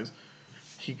Melnyk dies,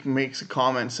 he makes a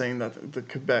comment saying that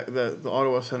the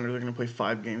Ottawa Senators are going to play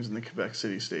 5 games in the Quebec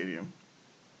City Stadium.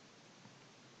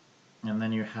 And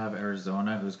then you have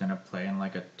Arizona, who's going to play in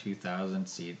like a 2,000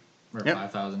 seat or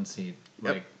 5,000 seat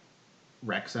like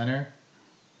rec center.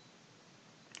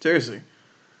 Seriously.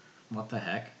 What the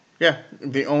heck? Yeah,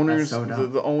 the owners, so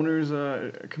the owners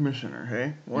commissioner.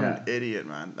 Hey, what an idiot,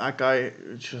 man! That guy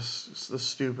is just the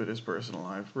stupidest person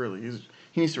alive. Really,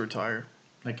 he needs to retire.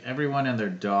 Like, everyone and their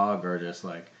dog are just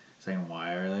like saying,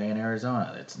 "Why are they in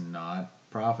Arizona? It's not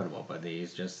profitable," but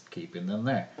he's just keeping them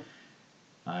there.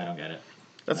 I don't get it.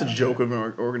 That's a joke of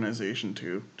an organization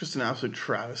too. Just an absolute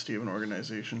travesty of an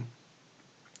organization.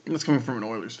 And that's coming from an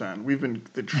Oilers fan. We've been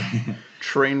the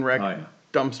train wreck.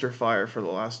 Dumpster fire for the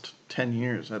last 10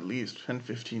 years, at least 10,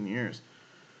 15 years.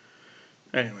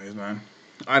 Anyways, man,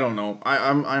 I don't know.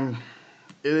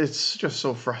 It's just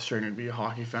so frustrating to be a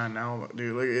hockey fan now,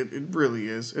 dude. Like, it really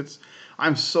is.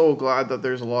 I'm so glad that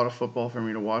there's a lot of football for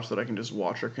me to watch, that I can just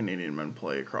watch our Canadian men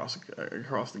play across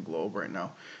the globe right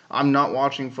now. I'm not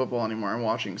watching football anymore. I'm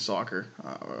watching soccer,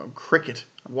 cricket.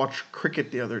 I watched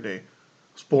cricket the other day.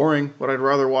 It's boring, but I'd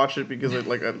rather watch it because at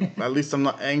least I'm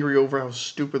not angry over how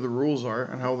stupid the rules are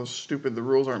and how stupid the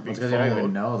rules aren't being followed. Because you don't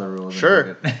even know the rules.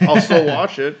 Sure, I'll still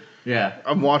watch it. Yeah.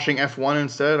 I'm watching F1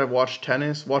 instead. I've watched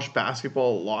tennis, watched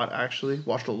basketball a lot, actually.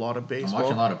 Watched a lot of baseball. I'm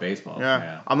watching a lot of baseball.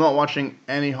 Yeah. I'm not watching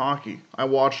any hockey. I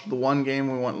watched the one game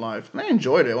we went live, and I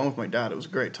enjoyed it. I went with my dad. It was a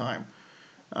great time.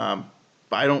 But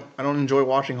I don't enjoy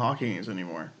watching hockey games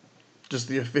anymore. Just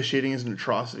the officiating is an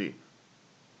atrocity.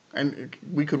 And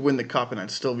we could win the cup, and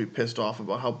I'd still be pissed off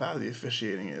about how bad the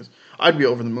officiating is. I'd be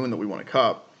over the moon that we won a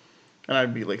cup, and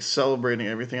I'd be like celebrating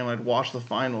everything, and I'd watch the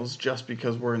finals just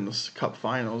because we're in the cup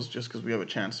finals, just because we have a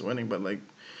chance of winning. But like,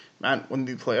 man, when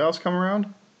the playoffs come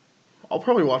around, I'll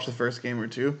probably watch the first game or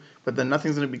 2, but then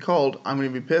nothing's going to be called. I'm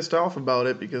going to be pissed off about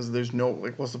it because there's no,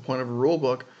 like, what's the point of a rule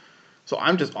book? So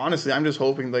I'm just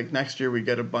hoping like next year we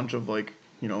get a bunch of like,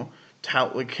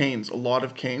 like canes, a lot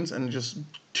of canes, and just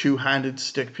 2-handed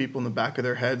stick people in the back of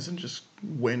their heads and just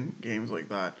win games like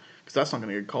that. Because that's not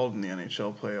going to get called in the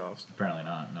NHL playoffs. Apparently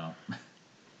not, no.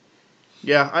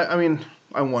 Yeah, I mean,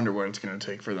 I wonder what it's going to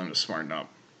take for them to smarten up.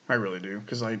 I really do,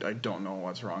 because I don't know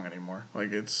what's wrong anymore. Like,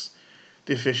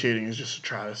 the officiating is just a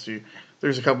travesty.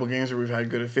 There's a couple games where we've had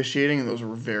good officiating, and those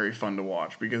were very fun to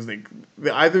watch, because they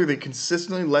either they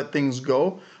consistently let things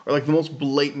go, or like the most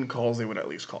blatant calls they would at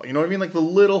least call. You know what I mean? Like the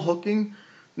little hooking,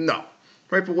 no.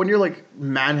 Right, but when you're like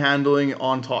manhandling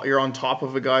on top, you're on top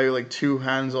of a guy, you're like 2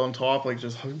 hands on top, like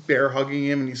just bear hugging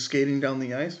him, and he's skating down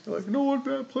the ice. You're like, no one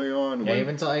better play on. Yeah, I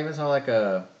even saw like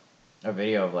a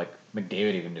video of like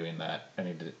McDavid even doing that,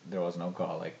 and there was no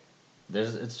call. Like,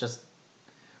 it's just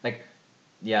like,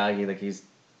 yeah, he's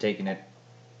taking it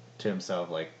to himself,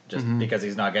 like just because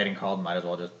he's not getting called, might as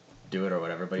well just do it or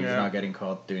whatever. But he's not getting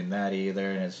called doing that either,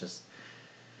 and it's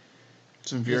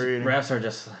infuriating. Refs are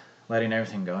just letting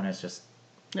everything go, and it's just.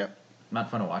 Yep.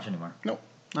 Not fun to watch anymore. Nope.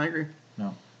 I agree.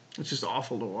 No. It's just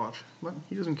awful to watch. But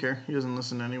he doesn't care. He doesn't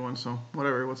listen to anyone, so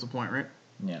whatever. What's the point, right?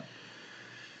 Yeah.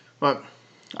 But,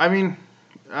 I mean,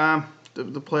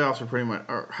 the playoffs are pretty much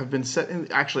have been set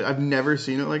in. Actually, I've never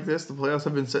seen it like this. The playoffs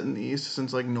have been set in the East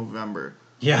since like November.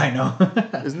 Yeah, I know.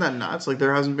 Isn't that nuts? Like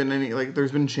there hasn't been any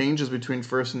there's been changes between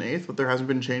 1st and 8th, but there hasn't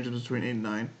been changes between 8 and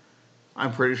 9.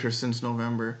 I'm pretty sure since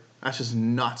November. That's just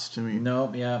nuts to me.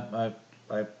 Nope. Yeah,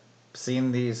 I've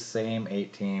seen these same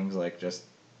 8 teams just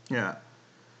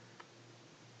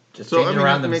changing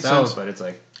around themselves, but it's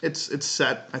like it's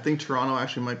set. I think Toronto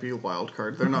actually might be a wild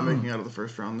card. They're not making out of the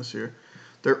first round this year.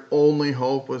 Their only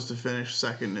hope was to finish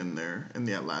second in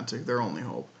the Atlantic. Their only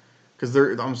hope. Because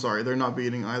they're not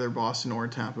beating either Boston or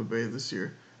Tampa Bay this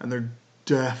year. And they're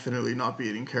definitely not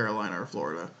beating Carolina or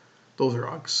Florida. Those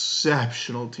are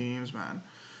exceptional teams, man.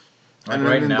 And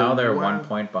right now they're 1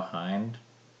 point behind.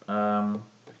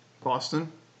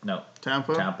 Boston? No.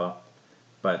 Tampa?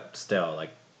 But still,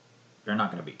 they're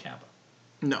not going to beat Tampa.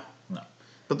 No.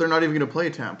 But they're not even going to play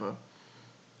Tampa.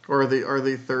 Or are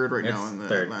they third now in the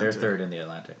Atlantic? They're third in the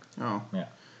Atlantic. Oh. Yeah.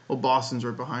 Well, Boston's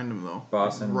right behind them, though.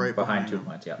 Boston right behind 2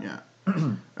 points, yeah. Yeah.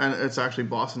 And it's actually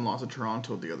Boston lost to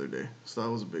Toronto the other day, so that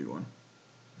was a big one.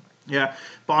 Yeah,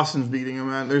 Boston's beating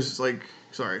them, man.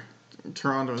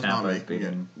 Toronto is not making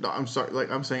it. No, I'm sorry,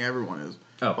 I'm saying everyone is.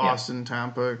 Oh, Boston,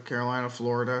 Tampa, Carolina,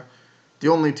 Florida. The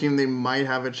only team they might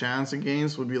have a chance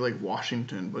against would be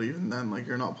Washington, but even then,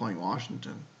 you're not playing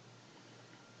Washington,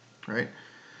 right?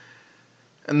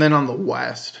 And then on the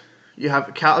West, you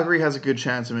have Calgary has a good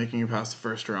chance of making it past the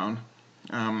first round.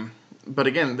 But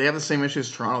again, they have the same issue as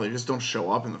Toronto. They just don't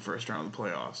show up in the first round of the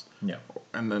playoffs. Yeah.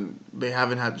 And then they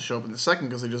haven't had to show up in the second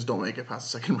because they just don't make it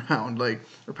past the second round,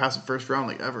 or past the first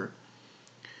round, ever.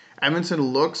 Edmonton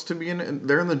looks to be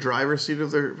they're in the driver's seat of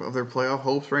their playoff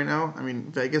hopes right now. I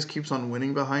mean, Vegas keeps on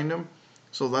winning behind them,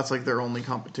 so that's their only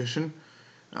competition.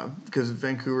 Because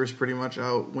Vancouver's pretty much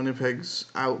out, Winnipeg's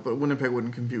out, but Winnipeg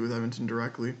wouldn't compete with Edmonton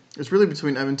directly. It's really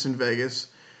between Edmonton, Vegas,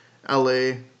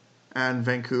 LA, and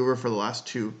Vancouver for the last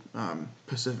 2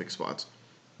 Pacific spots.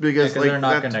 Because they're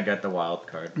not going to get the wild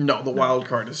card. No, the wild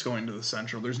card is going to the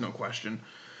Central. There's no question.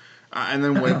 And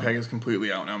then Winnipeg is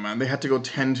completely out now, man. They had to go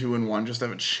 10-2-1 just to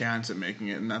have a chance at making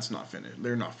it, and that's not finished.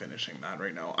 They're not finishing that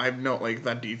right now. I know,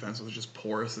 that defense was just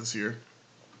porous this year.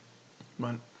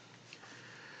 But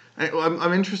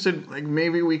I'm interested.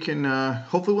 Maybe we can.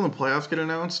 Hopefully, when the playoffs get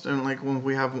announced and when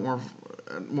we have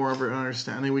more of an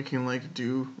understanding, we can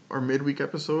do our midweek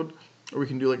episode, or we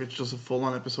can do it's just a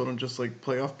full-on episode on just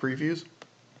playoff previews.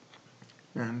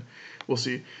 And we'll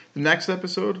see. The next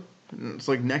episode, it's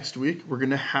next week. We're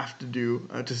gonna have to do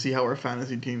to see how our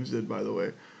fantasy teams did. By the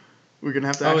way, we're gonna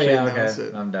have to actually announce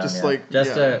it. I'm done. Just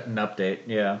an update.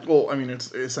 Yeah. Well, I mean,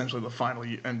 it's essentially the final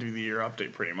end of the year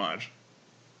update, pretty much.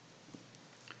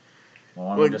 Well,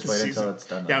 why don't we just wait until it's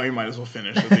done? Yeah, we might as well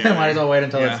finish at the end. Might as well wait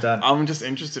until it's done. I'm just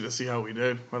interested to see how we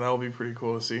did. But that will be pretty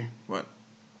cool to see. But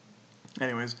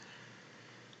anyways,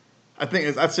 I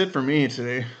think that's it for me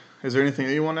today. Is there anything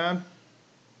that you want to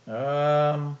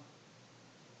add?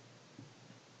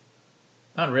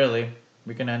 Not really.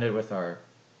 We can end it with our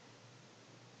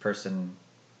person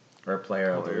or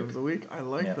player of the week. I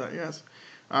like that. Yes.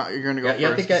 You're gonna go first.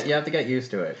 You have to get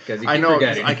used to it because you keep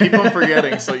forgetting. I keep on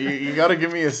forgetting. So you got to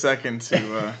give me a second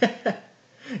to.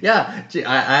 Yeah, gee,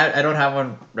 I don't have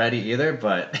one ready either,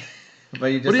 but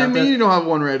you just. What do you mean you don't have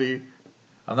one ready?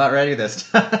 I'm not ready this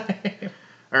time.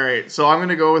 All right, so I'm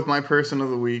gonna go with my person of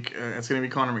the week. It's gonna be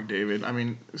Connor McDavid. I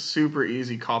mean, super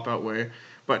easy cop out way,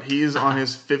 but he's on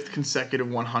his 5th consecutive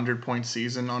 100-point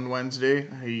season on Wednesday.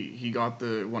 He got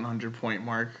the 100-point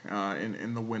mark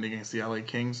in the win against the LA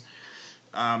Kings.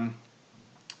 5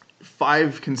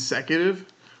 consecutive,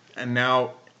 and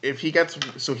now if he gets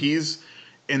he's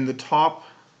in the top,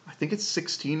 I think it's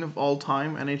 16 of all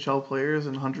time NHL players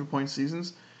in 100-point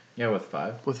seasons. Yeah, with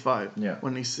 5. With 5. Yeah.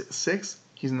 When he's 6,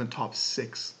 he's in the top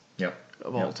 6. Yep.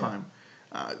 Of all time.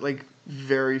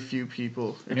 Very few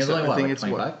people. And he's only, I think it's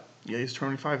 25? Yeah, he's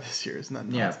 25 this year. Isn't that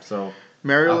nuts? Yeah. So.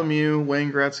 Mario Lemieux,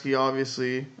 Wayne Gretzky,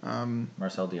 obviously.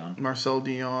 Marcel Dion. Marcel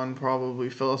Dion,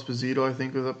 probably. Phil Esposito, I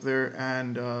think, was up there.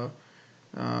 And,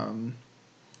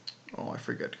 I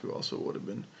forget who else it would have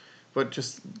been. But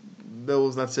just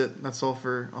that's it. That's all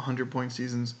for 100-point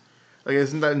seasons.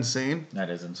 Isn't that insane?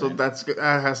 That is insane. So that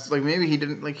has maybe he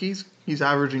didn't he's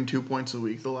averaging 2 points a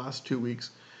week the last 2 weeks.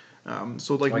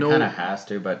 So no, kind of has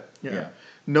to, but yeah.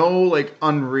 No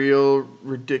unreal,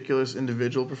 ridiculous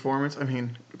individual performance. I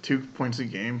mean, 2 points a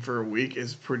game for a week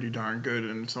is pretty darn good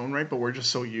in its own right, but we're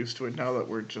just so used to it now that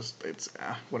we're just it's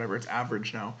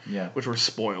average now. Yeah. Which we're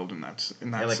spoiled in that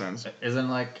sense.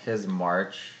 Isn't his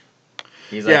March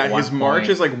He's like his March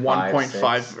is like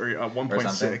 1.5 or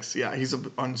 1.6. Yeah, he's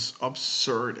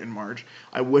absurd in March.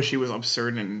 I wish he was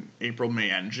absurd in April, May,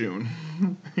 and June.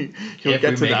 He'll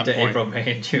get to that point. April,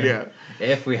 May, and June. Yeah.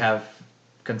 If we have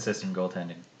consistent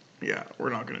goaltending. Yeah, we're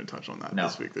not going to touch on that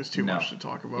this week. There's too much to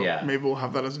talk about. Yeah. Maybe we'll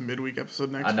have that as a midweek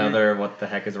episode next week. Another what the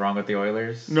heck is wrong with the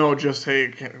Oilers? No, just,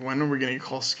 hey, when are we going to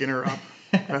call Skinner up?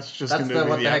 That's just going to be the episode.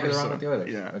 What the heck is wrong with the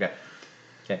Oilers? Yeah. Okay.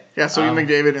 Yeah, so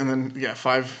McDavid, and then,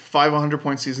 five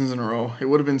 100-point seasons in a row. It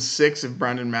would have been 6 if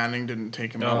Brandon Manning didn't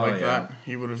take him out that.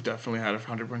 He would have definitely had a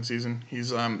 100-point season.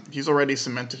 He's already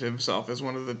cemented himself as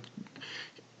one of the,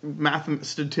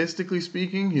 statistically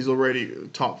speaking, he's already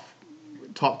top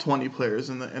 20 players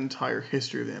in the entire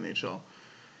history of the NHL.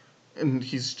 And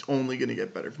he's only going to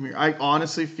get better from here. I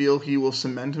honestly feel he will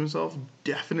cement himself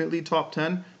definitely top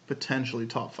 10, potentially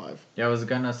top 5. Yeah, I was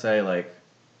going to say, like,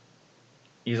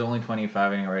 he's only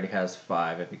 25 and he already has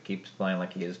 5. If he keeps playing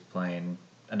like he is playing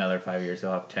another 5 years,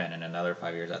 he'll have 10. And another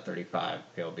 5 years at 35,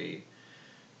 he'll be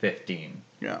 15.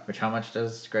 Yeah. Which, how much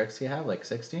does Gretzky have? Like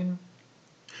 16?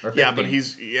 Or 15?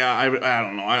 Yeah, but I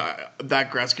don't know. That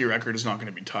Gretzky record is not going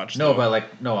to be touched. No, though.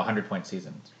 But 100-point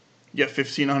seasons. Yeah,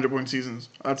 15 100-point seasons.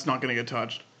 That's not going to get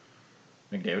touched.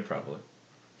 McDavid probably.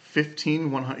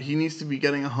 15 100. He needs to be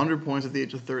getting 100 points at the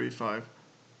age of 35.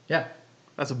 Yeah.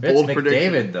 That's a bold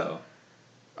prediction. It's McDavid, though.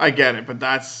 I get it, but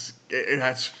it's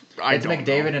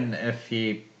McDavid, and if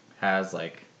he has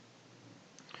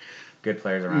good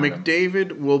players around him.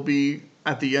 McDavid will be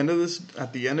at the end of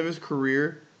his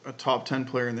career a top 10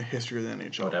 player in the history of the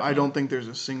NHL. I don't think there's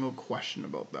a single question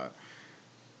about that.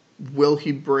 Will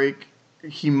he break?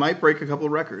 He might break a couple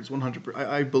of records. 100%.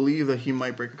 I believe that he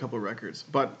might break a couple of records,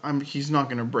 but he's not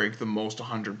going to break the most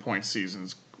 100-point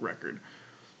seasons record.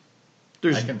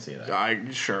 I can see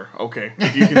that. Sure, okay.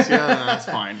 If you can see that, then that's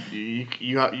fine.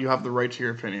 You have the right to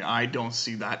your opinion. I don't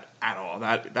see that at all.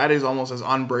 That is almost as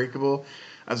unbreakable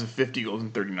as a 50 goals in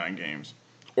 39 games,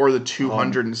 or the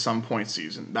 200 and some point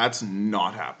season. That's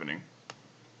not happening.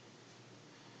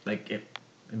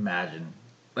 Imagine,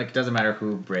 it doesn't matter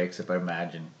who breaks it, but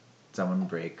imagine someone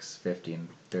breaks 50 and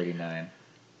 39.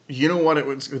 You know what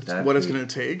it's going to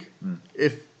take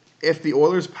If the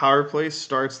Oilers' power play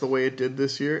starts the way it did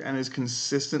this year and is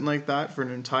consistent like that for an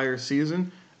entire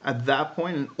season, at that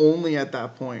point, and only at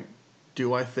that point,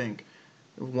 do I think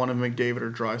one of McDavid or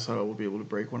Draisaitl will be able to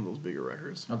break one of those bigger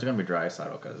records. Well, it's going to be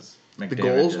Draisaitl because McDavid. The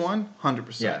goals one?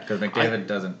 100%. Yeah, because McDavid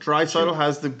doesn't. Draisaitl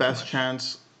has the best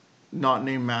chance, not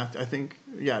named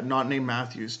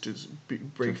Matthews, to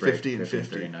break 50 and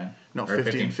 50. 39. No,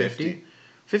 50 and 50.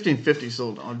 50 and 50 is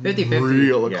still a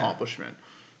real accomplishment,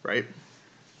 right?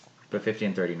 But 50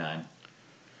 and 39.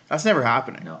 That's never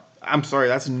happening. No. I'm sorry,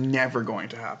 that's never going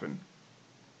to happen.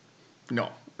 No.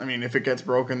 I mean, if it gets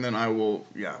broken, then I will,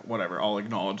 whatever. I'll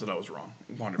acknowledge that I was wrong.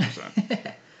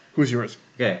 100%. Who's yours?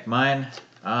 Okay, mine.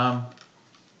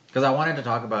 Because I wanted to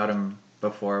talk about him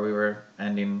before we were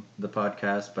ending the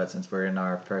podcast, but since we're in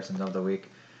our Persons of the Week,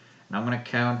 and I'm going to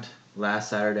count last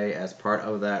Saturday as part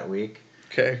of that week.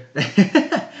 Okay.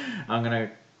 I'm going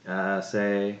to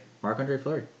say Marc-Andre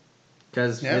Fleury.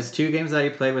 Because his 2 games that he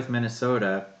played with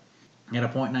Minnesota, he had a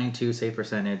 .92 save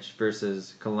percentage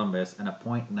versus Columbus and a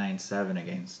 .97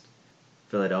 against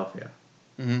Philadelphia.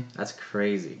 Mm-hmm. That's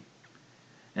crazy.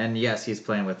 And yes, he's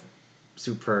playing with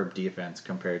superb defense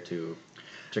compared to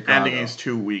Chicago. And against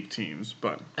 2 weak teams,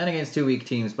 but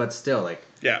still,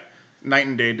 yeah, night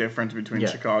and day difference between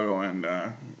Chicago and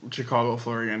Chicago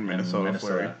Fleury and Minnesota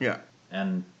Fleury. Yeah.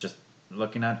 And just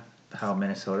looking at how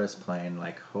Minnesota is playing,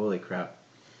 holy crap.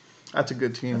 That's a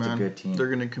good team, man. That's a good team.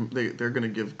 They're gonna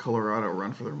give Colorado a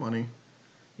run for their money.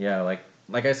 Yeah, like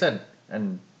I said,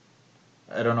 and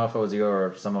I don't know if it was you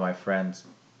or some of my friends.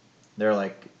 They're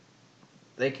like,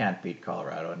 they can't beat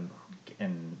Colorado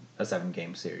in a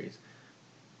 7-game series.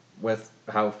 With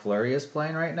how Fleury is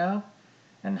playing right now,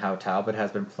 and how Talbot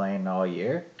has been playing all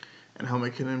year, and how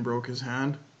McKinnon broke his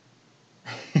hand.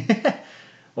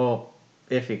 Well,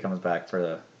 if he comes back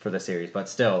for the series, but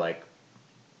still,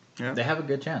 they have a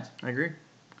good chance. I agree.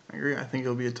 I think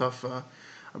it'll be a tough. I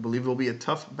believe it'll be a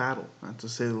tough battle, to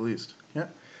say the least. Yeah,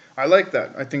 I like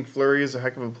that. I think Fleury is a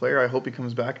heck of a player. I hope he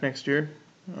comes back next year.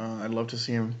 I'd love to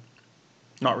see him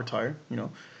not retire.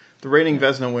 The reigning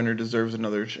Vezina winner deserves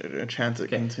another chance at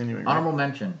continuing. Honorable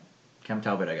mention, Cam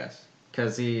Talbot, I guess,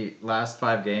 because last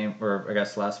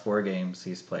 4 games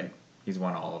he's played, he's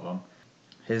won all of them.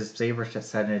 His save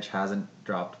percentage hasn't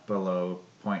dropped below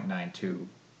 .92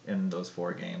 in those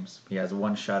 4 games. He has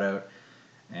 1 shutout,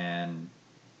 and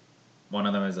one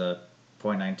of them is a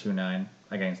 .929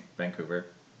 against Vancouver.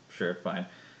 Sure, fine.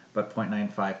 But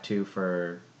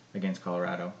 .952 against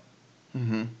Colorado.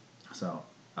 Mm-hmm. So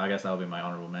I guess that'll be my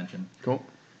honorable mention. Cool.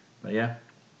 But yeah,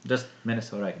 just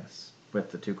Minnesota, I guess,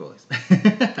 with the 2 goalies.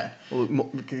 Well,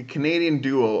 the Canadian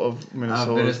duo of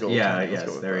Minnesota's goaltending. Yeah,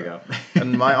 yes, there we go.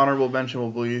 And my honorable mention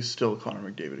will be still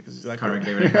Connor McDavid because he's that Connor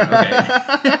good.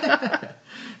 McDavid. Okay.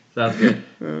 Sounds good.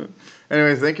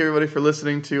 Anyways, thank you everybody for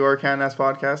listening to our CANAS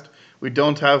podcast. We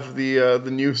don't have the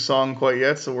new song quite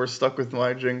yet, so we're stuck with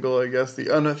my jingle, I guess,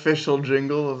 the unofficial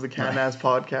jingle of the CANAS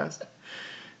podcast.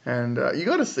 And you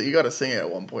gotta sing it at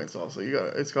one point, also.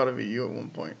 It's gotta be you at one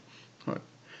point. Right.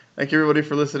 Thank you everybody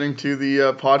for listening to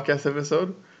the podcast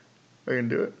episode. Are you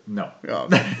gonna do it? No. Oh,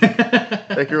 okay.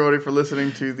 Thank you everybody for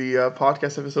listening to the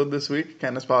podcast episode this week.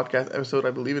 CANAS podcast episode,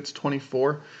 I believe it's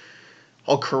 24.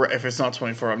 I'll correct if it's not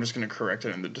 24. I'm just gonna correct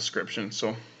it in the description.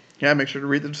 So. Yeah, make sure to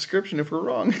read the description if we're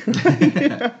wrong.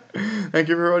 Yeah. Thank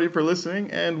you everybody for listening,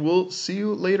 and we'll see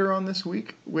you later on this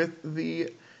week with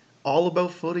the All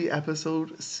About Footy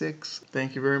episode 6.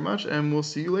 Thank you very much, and we'll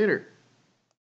see you later.